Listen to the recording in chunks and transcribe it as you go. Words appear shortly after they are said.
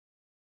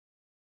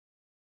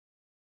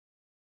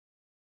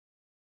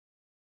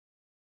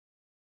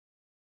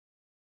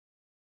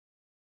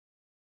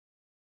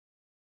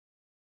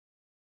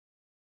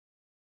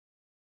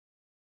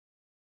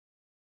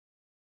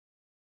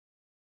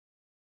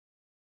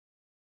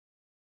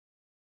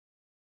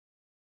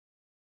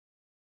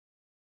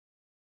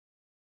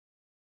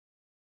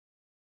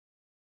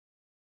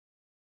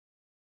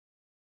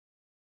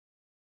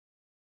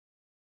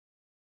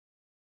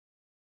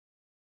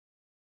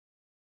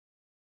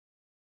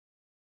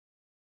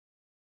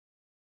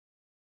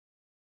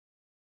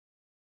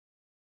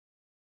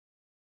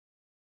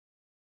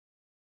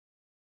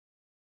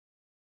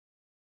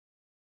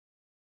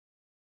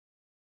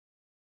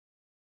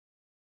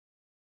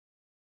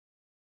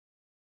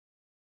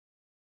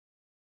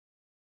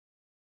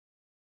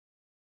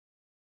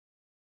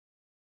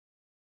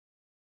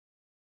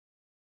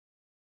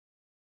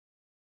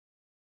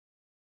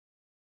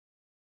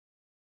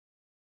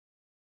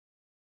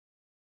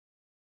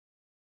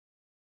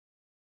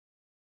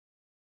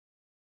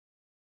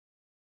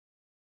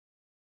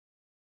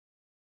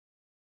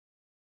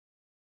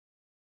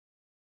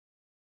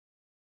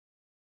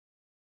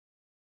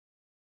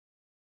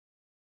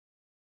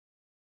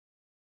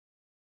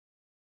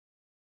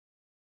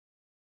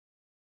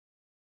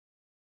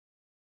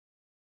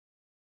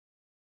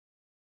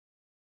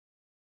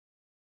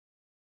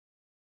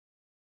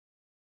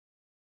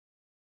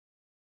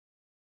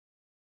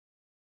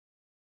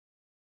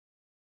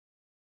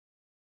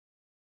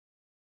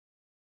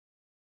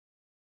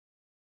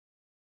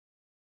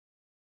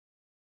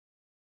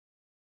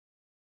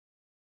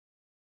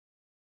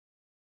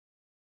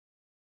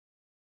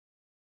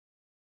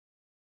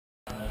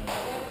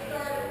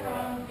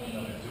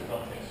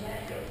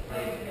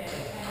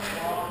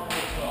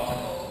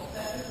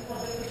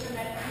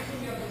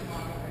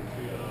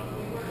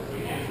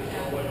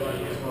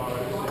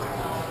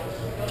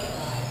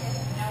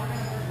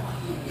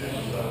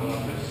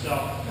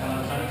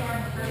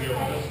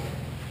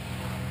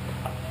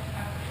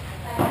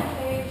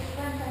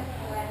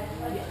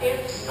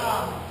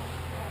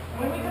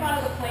When we come out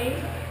of the plane,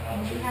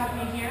 you have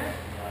me here,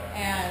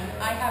 and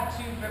I have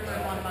two grippers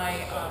on my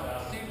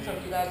suit, so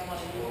if you guys want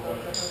to use those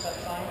grippers,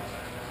 that's fine.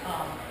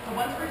 But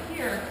once we're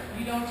here,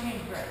 you don't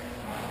change grips.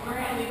 We're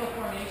in legal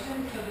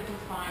formation, so this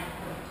is fine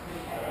for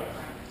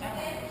the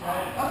head.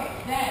 Okay,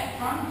 then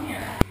from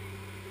here.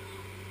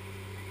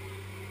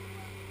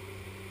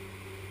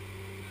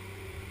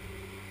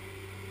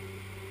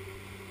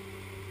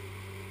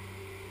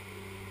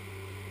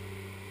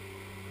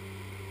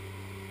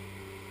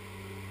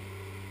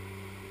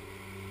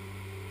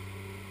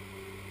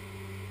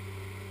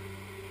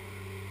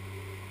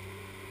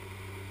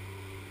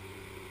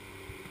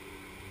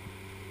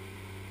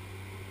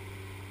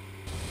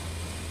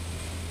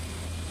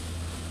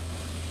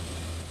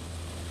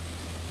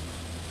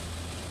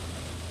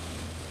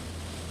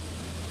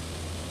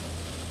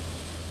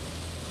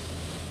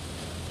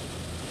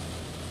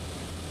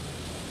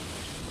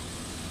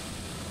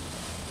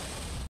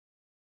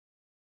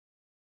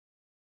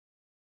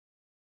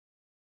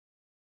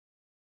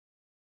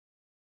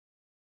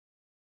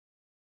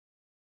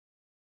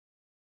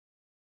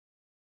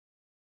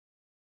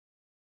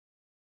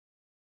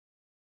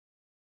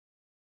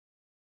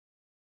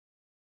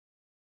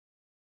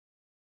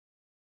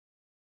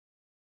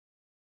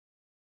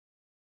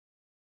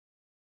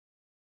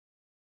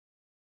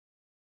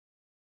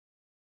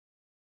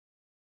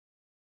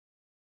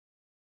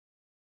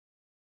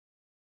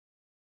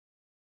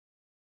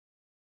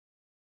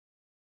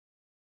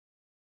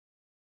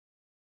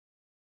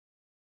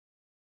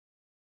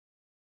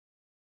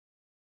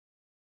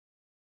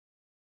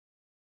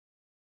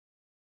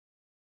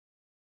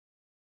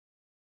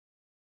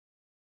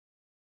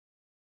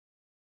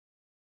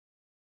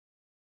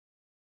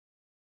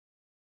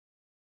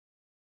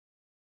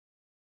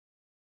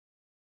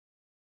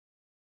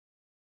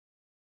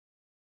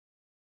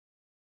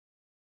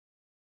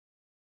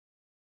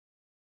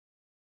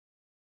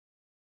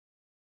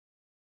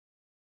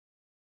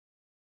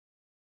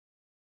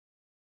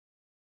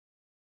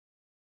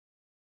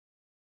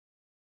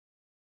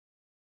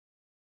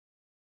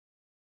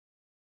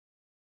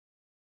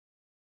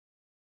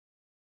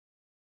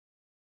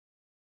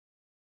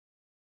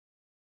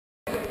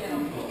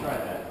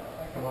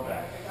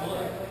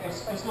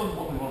 Let's go to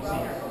what we want to see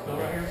here. Go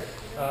right here.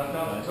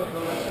 No, go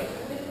right here.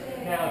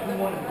 Now, if we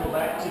wanted to go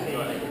back to the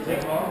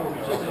big arm where we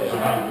just did.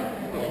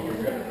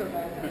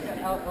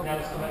 Now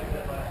let's go back to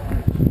that last.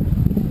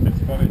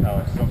 It's funny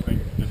how something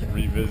just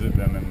revisit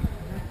them and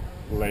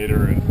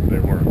later and they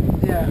work for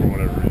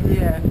whatever reason.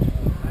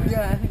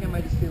 Yeah, I think I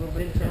might just be a little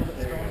bit stronger.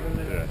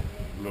 Yeah,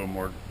 a little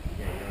more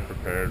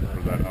prepared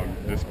for that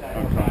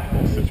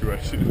uncomfortable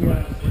situation.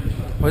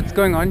 What's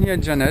going on here,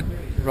 Janet?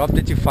 Rob,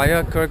 did you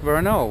fire Kirk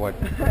Werner or what?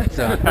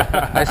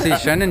 I see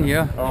Shannon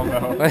here. Oh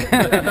no.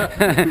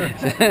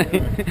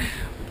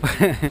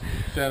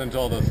 Shannon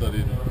told us that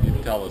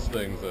he'd tell us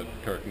things that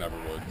Kirk never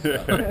would. So.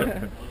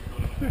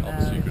 All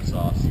the secret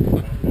sauce.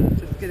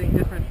 Just getting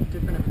different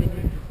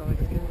opinions. It's always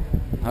good.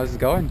 How's it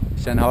going,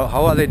 Shannon?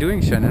 How are they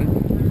doing,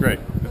 Shannon? Great.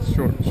 It's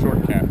short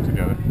camp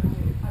together,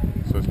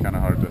 so it's kind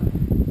of hard to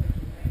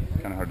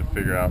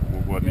figure out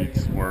what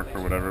needs work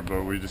or whatever.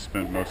 But we just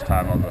spent most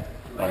time on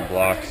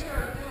blocks.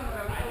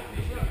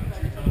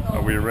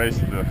 We erased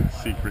the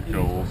secret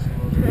goals.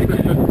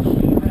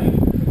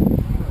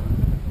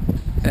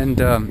 And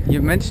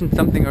you mentioned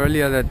something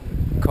earlier that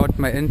caught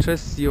my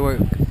interest. You're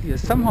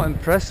somehow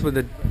impressed with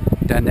the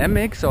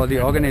dynamics or the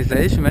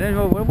organization.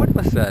 What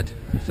was that?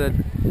 I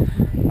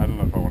don't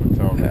know if I want to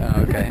tell them.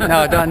 Yeah, okay.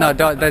 No,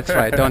 don't. That's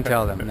right. Don't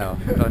tell them. No,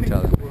 don't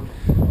tell them.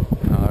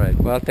 All right.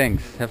 Well,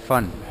 thanks. Have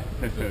fun.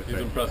 He's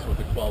impressed with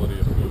the quality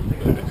of food.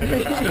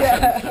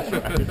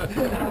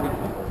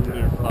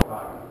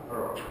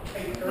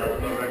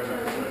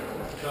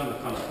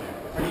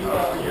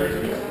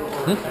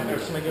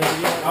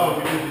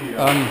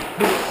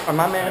 Am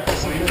I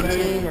manifesting for the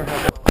team or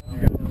how?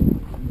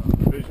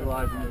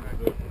 Visualizing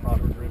the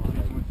proper grip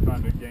sequence,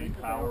 trying to gain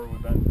power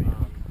with that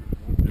sequence.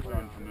 It's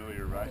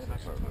unfamiliar, right? Not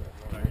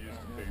used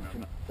to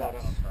picking up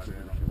shots on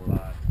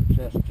five.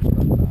 Chest just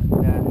about that.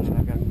 Yeah, and I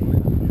got on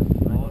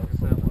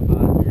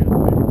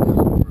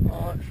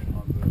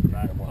the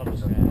back punch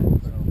stand.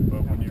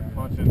 But when you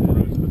punch in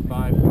through to the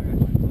 5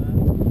 finish,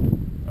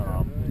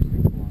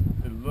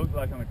 it looked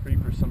like on the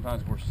creepers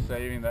sometimes we're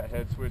saving that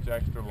head switch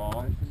extra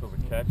long so the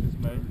catch is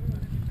made.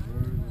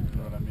 You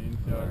know what I mean,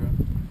 Tiago?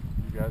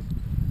 You guys?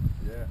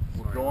 Yeah.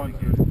 We're going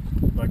through,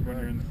 like when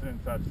you're in the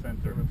inside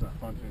center,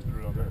 punching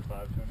through on that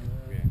 5 finish.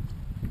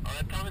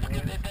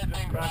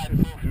 Just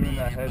practice doing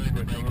that head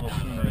switch a little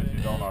sooner if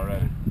you don't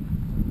already.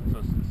 So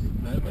if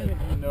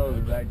you know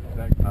that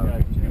catch is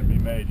going to be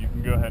made, you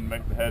can go ahead and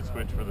make the head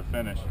switch for the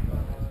finish,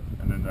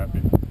 and then that'd be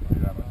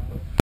that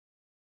much.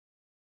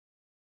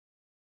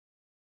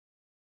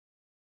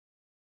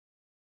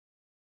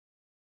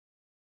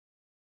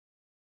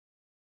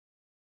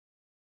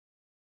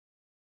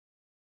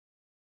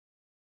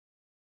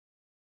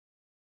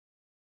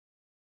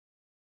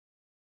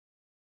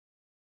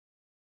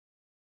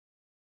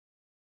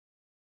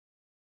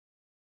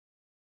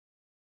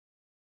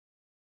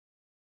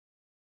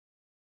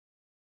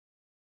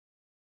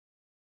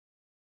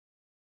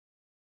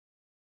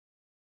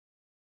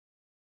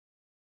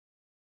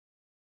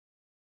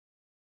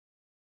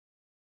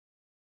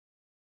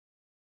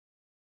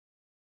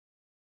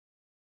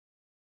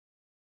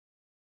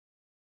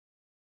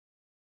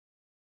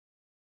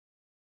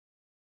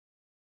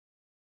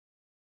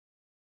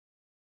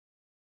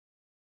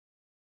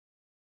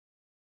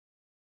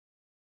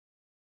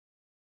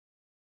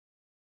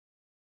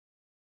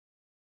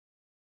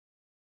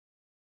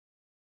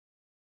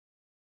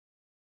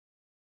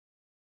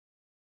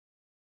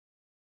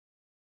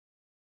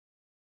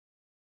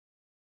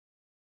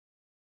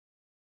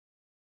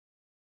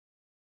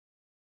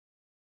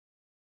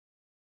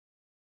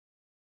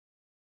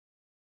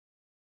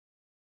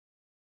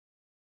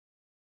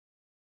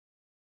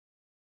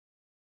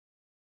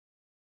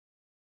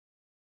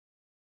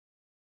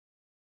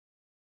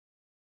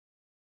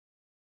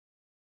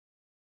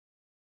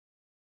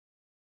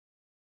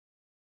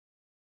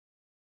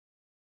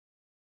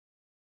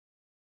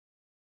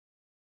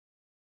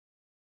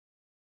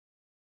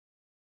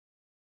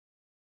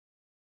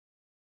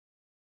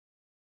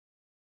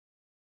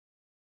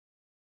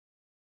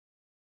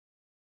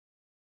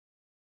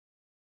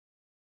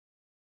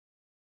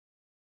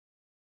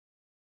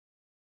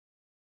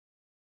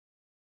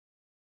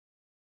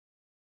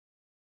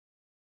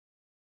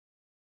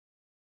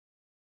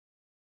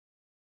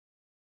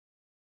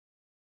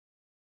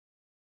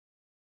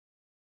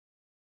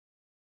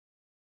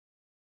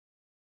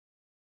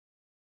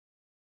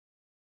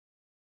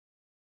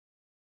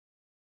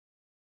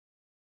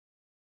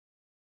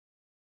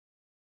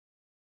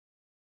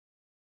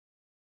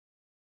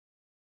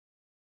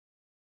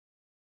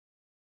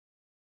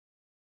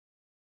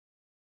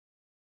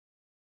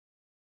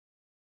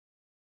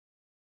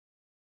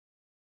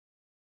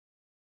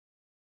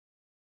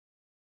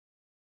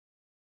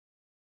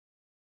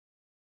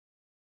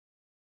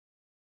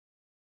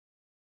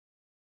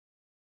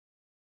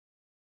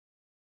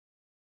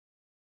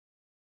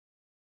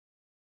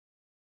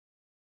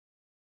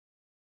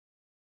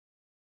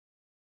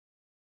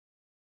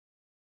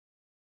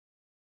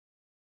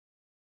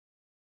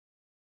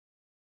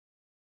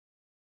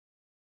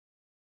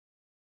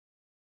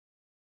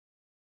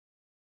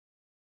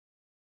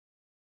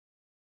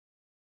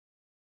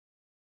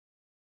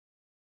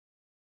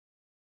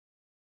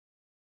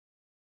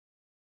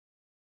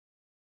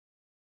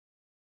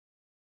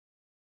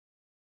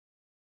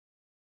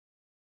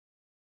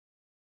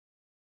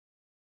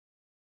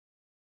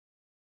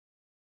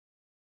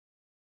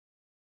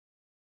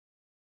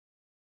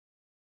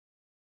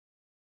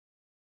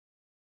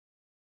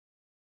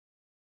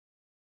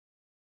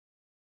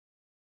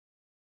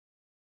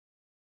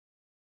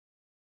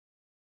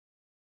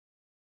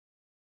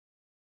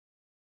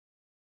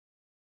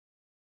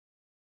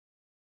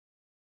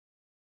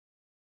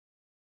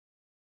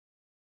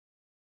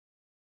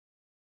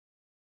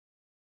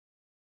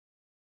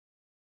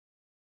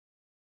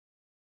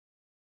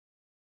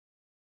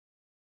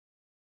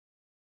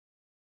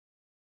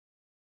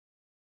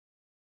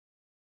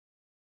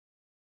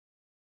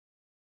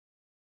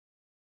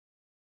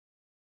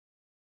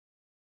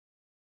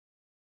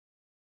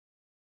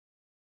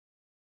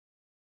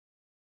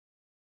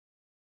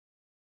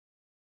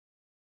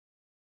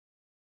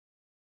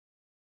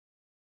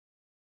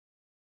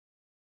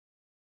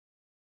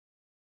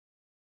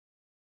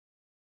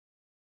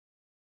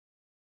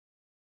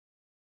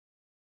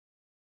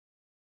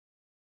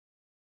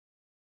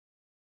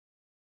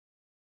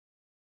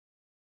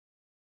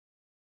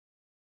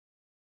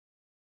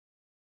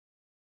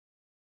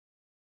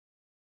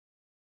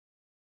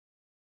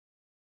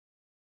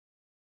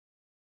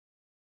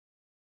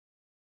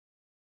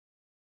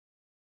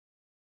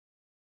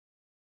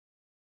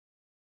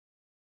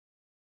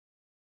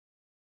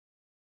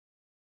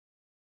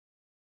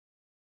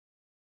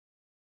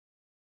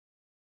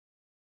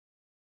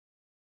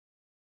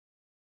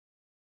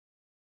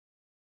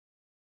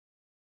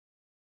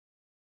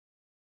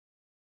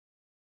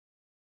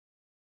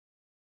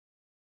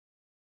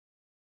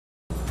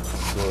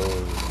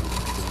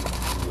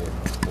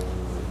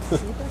 I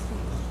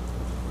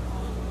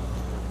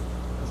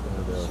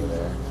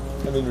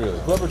mean, really,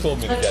 whoever told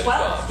me to get it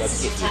back,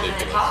 that's just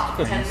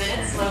ridiculous. 10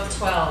 minutes, slope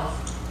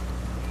 12.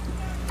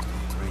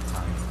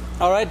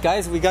 All right,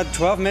 guys, we got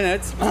 12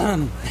 minutes.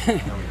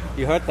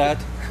 You heard that?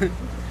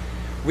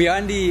 We are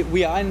in the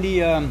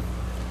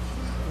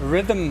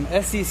Rhythm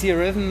SEC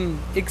Rhythm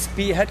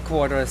XP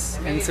headquarters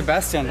in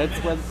Sebastian.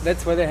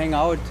 That's where they hang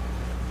out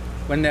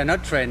when they're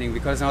not training,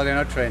 because now they're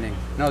not training.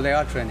 No, they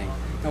are training.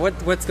 Now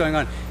what's going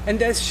on? And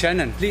there's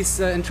Shannon. Please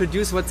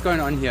introduce what's going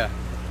on here.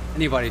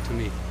 Anybody to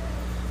me?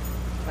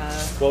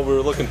 Well, we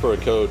were looking for a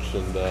coach,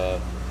 and we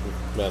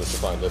managed to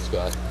find this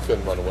guy.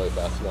 Couldn't run away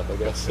fast enough, I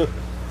guess.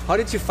 How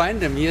did you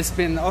find him? He has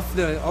been off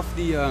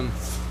the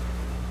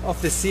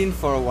scene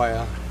for a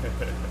while.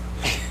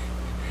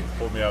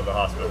 Pulled me out of the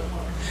hospital.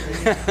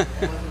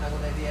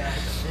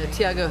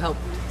 Tiago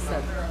helped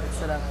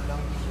set up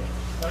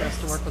for us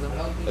to work with him.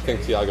 I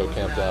think Tiago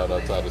camped out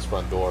outside his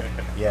front door.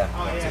 Yeah.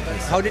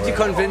 How did you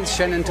convince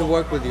Shannon to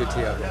work with you,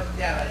 Tiago?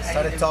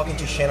 Started talking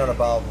to Shannon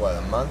about,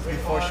 a month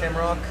before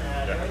Shamrock?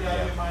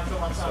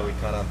 Yeah. So we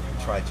kind of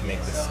tried to make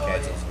the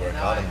schedules work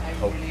out and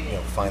hope,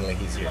 finally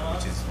he's here,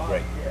 which is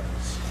great.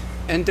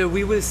 And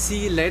we will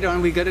see later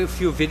on, we got a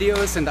few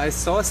videos, and I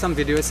saw some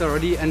videos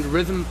already, and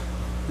Rhythm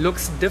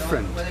looks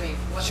different.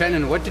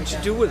 Shannon, what did you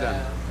do with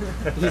them?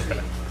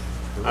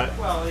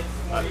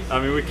 I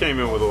mean, we came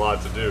in with a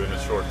lot to do in a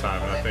short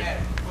time, and I think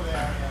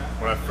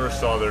when I first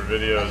saw their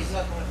videos,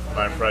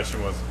 my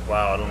impression was,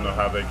 wow, I don't know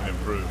how they can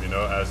improve,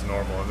 as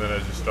normal. And then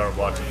as you start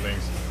watching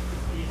things,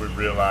 we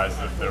realized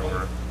that there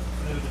were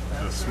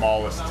the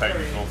smallest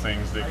technical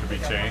things that could be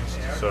changed.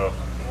 So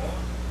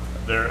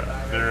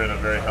they're in a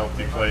very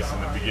healthy place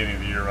in the beginning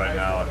of the year right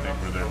now, I think,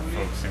 where they're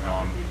focusing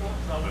on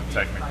the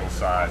technical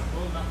side,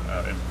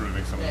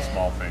 improving some of the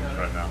small things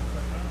right now.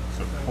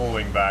 So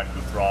pulling back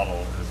the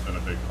throttle has been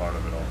a big part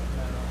of it all.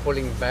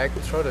 Pulling back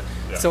the throttle.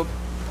 Yeah. So,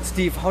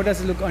 Steve, how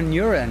does it look on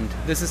your end?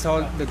 This is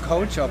how the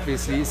coach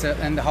obviously is,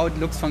 and how it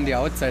looks from the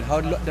outside.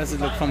 How does it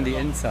look from the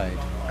inside?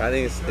 I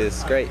think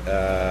it's great.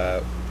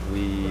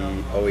 We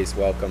always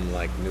welcome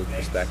new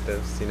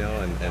perspectives,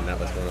 and that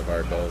was one of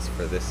our goals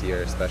for this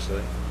year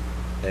especially.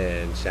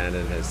 And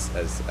Shannon has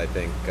I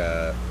think,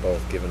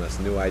 both given us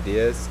new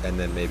ideas, and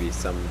then maybe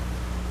some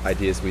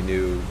ideas we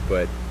knew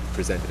but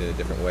presented in a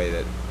different way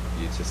that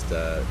you just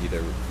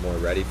either more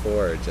ready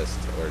for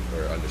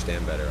or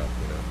understand better of,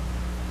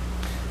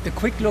 A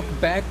quick look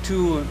back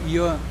to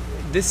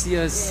this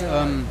year's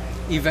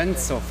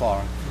events so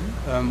far.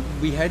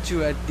 We had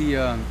you at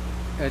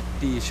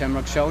the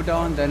Shamrock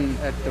Showdown, then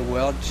at the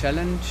World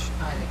Challenge,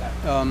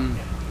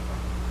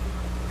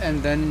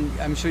 and then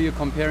I'm sure you're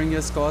comparing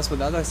your scores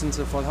with others and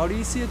so forth. How do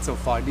you see it so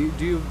far? Do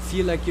you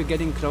feel like you're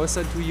getting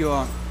closer to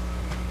your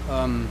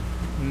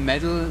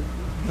medal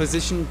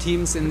position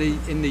teams in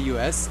the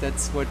US?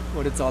 That's what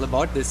it's all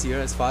about this year,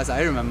 as far as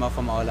I remember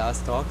from our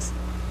last talks.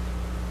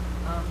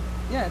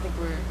 Yeah, I think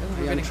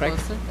we're getting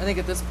closer. I think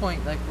at this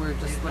point, we're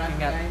just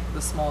looking at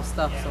the small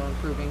stuff, so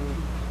improving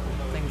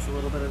things a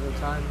little bit at a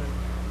time,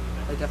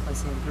 and I definitely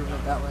see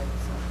improvement that way.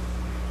 So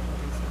I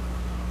think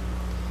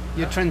so.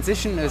 Your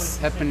transition is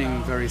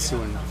happening very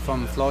soon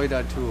from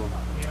Florida to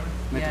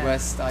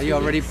Midwest. Are you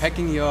already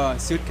packing your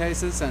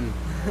suitcases and?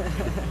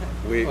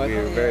 We're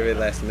very, very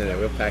last minute.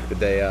 We'll pack the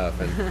day up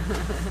and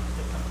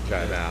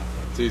drive out.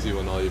 It's easy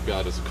when all you've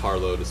got is a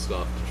carload of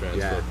stuff to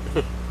transfer.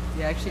 Yeah.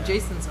 Yeah, actually,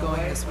 Jason's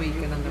going this week,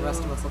 and then the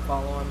rest of us will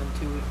follow him in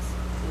 2 weeks.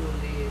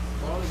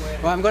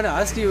 Well, I'm going to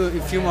ask you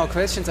a few more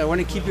questions. I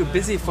want to keep you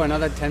busy for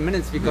another 10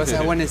 minutes because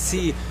I want to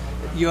see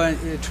your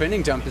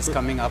training jump is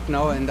coming up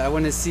now, and I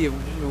want to see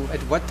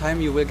at what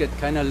time you will get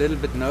kind of a little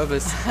bit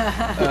nervous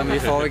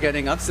before we're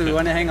getting up. So we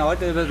want to hang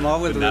out a little bit more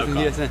with Rhythm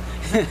here.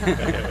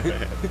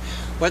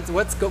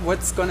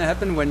 What's going to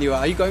happen when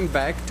are you going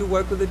back to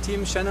work with the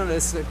team, Shannon?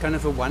 Is it kind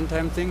of a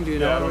one-time thing? Do you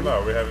know? Yeah, I don't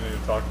know. We haven't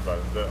even talked about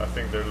it. I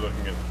think they're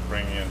looking at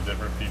bringing in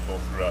different people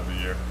throughout the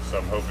year, so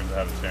I'm hoping to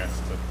have a chance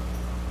to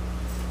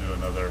do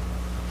another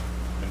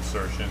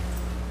insertion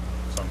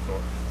of some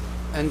sort.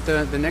 And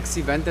the next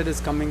event that is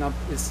coming up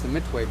is the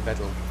midweight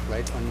battle,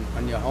 right,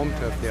 on your home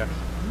turf there.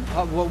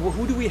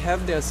 Who do we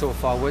have there so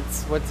far?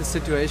 What's the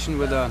situation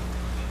with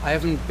I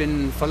haven't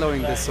been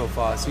following this so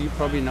far, so you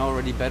probably know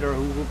already better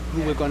who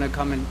will gonna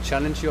come and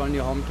challenge you on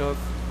your home turf.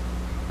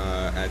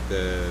 At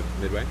the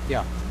midway?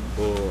 Yeah.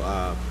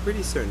 Well,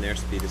 pretty certain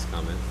airspeed is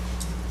coming.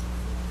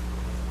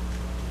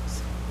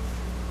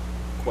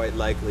 Quite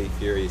likely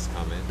Fury's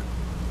coming.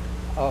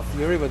 Oh,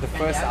 Fury with the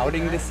first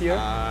outing this year?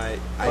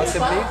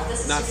 Possibly?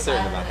 Not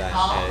certain about that.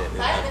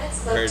 5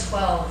 minutes, load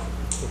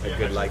 12. A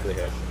good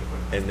likelihood.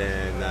 And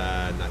then,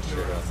 not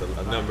sure who else.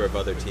 A number of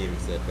other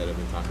teams that have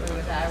been talking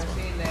about that as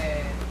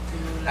well.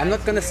 I'm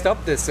not going to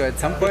stop this, so at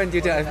some point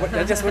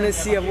I just want to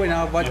see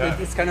what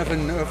it's kind of a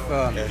nerve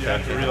You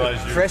have to realize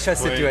pressure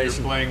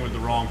situation. You're playing with the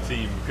wrong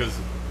team, because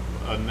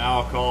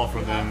now a call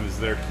from them is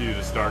their cue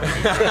to start.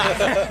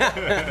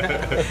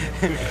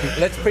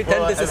 Let's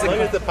pretend this is as long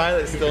as the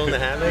pilot's still in the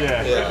hammock.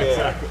 Yeah,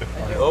 exactly.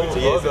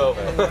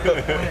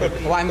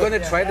 Well, I'm going to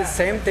try the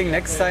same thing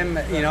next time,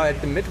 you know, at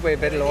the Midway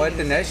Battle or at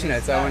the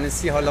Nationals. I want to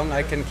see how long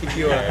I can keep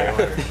you. There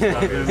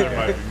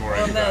might be more.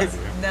 Well,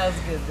 now's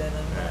good then.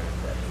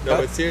 No,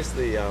 but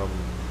seriously, I'm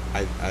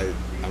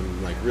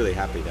like really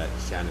happy that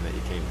Shannon that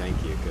you came.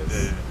 Thank you,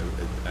 because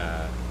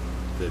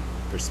the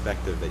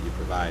perspective that you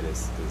provide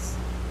is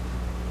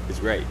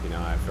great. You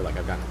know, I feel like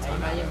I've gotten a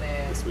ton out of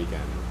this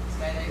weekend.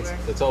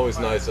 It's always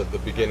nice at the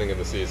beginning of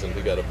the season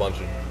to get a bunch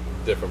of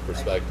different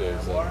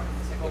perspectives, and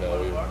you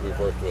know we've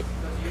worked with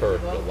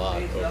Kirk a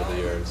lot over the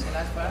years,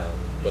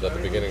 but at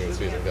the beginning of the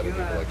season, getting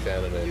people like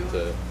Shannon in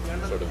to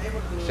sort of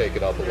shake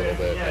it up a little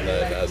bit, and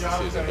then as the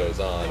season goes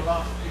on,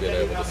 being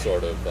able to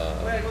sort of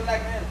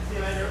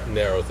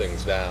narrow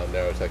things down,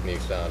 narrow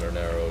techniques down, or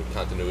narrow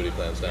continuity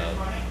plans down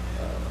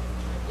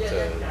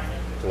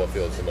to what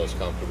feels the most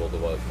comfortable, to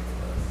what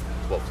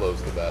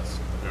flows the best,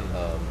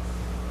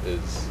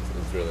 is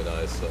really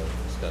nice. So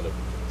just kind of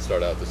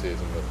start out the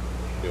season with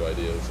new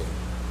ideas.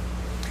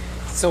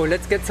 So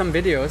let's get some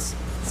videos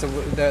so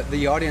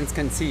the audience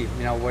can see,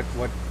 you know, what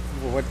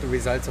the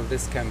results of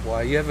this camp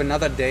were. You have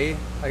another day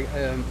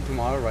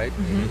tomorrow, right?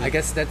 Mm-hmm. I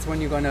guess that's when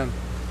you're gonna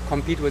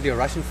compete with your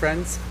Russian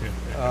friends.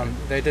 Yeah.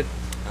 They did.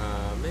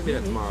 Maybe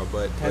not tomorrow,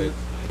 but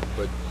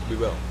we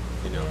will.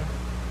 You know,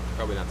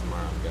 probably not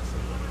tomorrow, I'm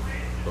guessing,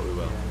 but we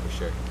will for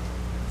sure.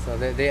 So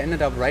they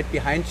ended up right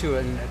behind you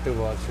at the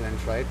World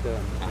Challenge, right? The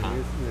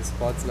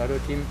Sports Lotto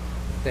team.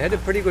 They had a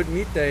pretty good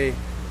meet. They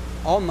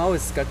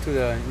almost got to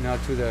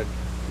the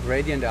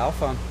Gradient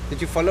Alpha.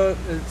 Did you follow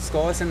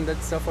scores and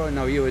that stuff, or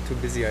no? You were too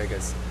busy, I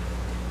guess.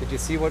 Did you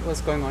see what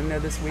was going on there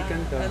this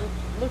weekend? I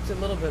looked a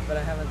little bit, but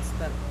I haven't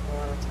spent a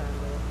lot of time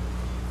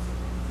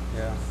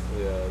there.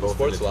 Yeah, the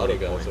Sports Lotto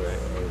guys are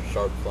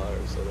sharp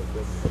flyers. So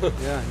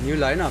yeah, new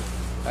lineup.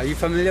 Are you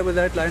familiar with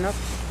that lineup?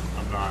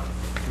 I'm not.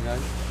 Yeah.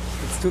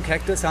 It's 2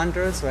 Cactus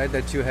Hunters, right,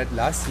 that you had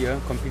last year,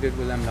 competed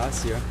with them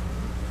last year.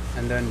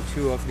 And then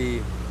 2 of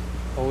the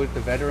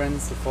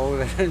veterans, the 4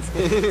 veterans.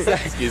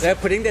 They're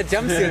putting their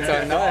jumpsuits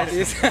on now, at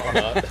least. All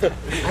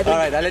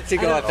right, I'll let you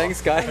go.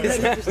 Thanks, guys.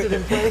 I'm not interested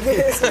in playing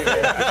this.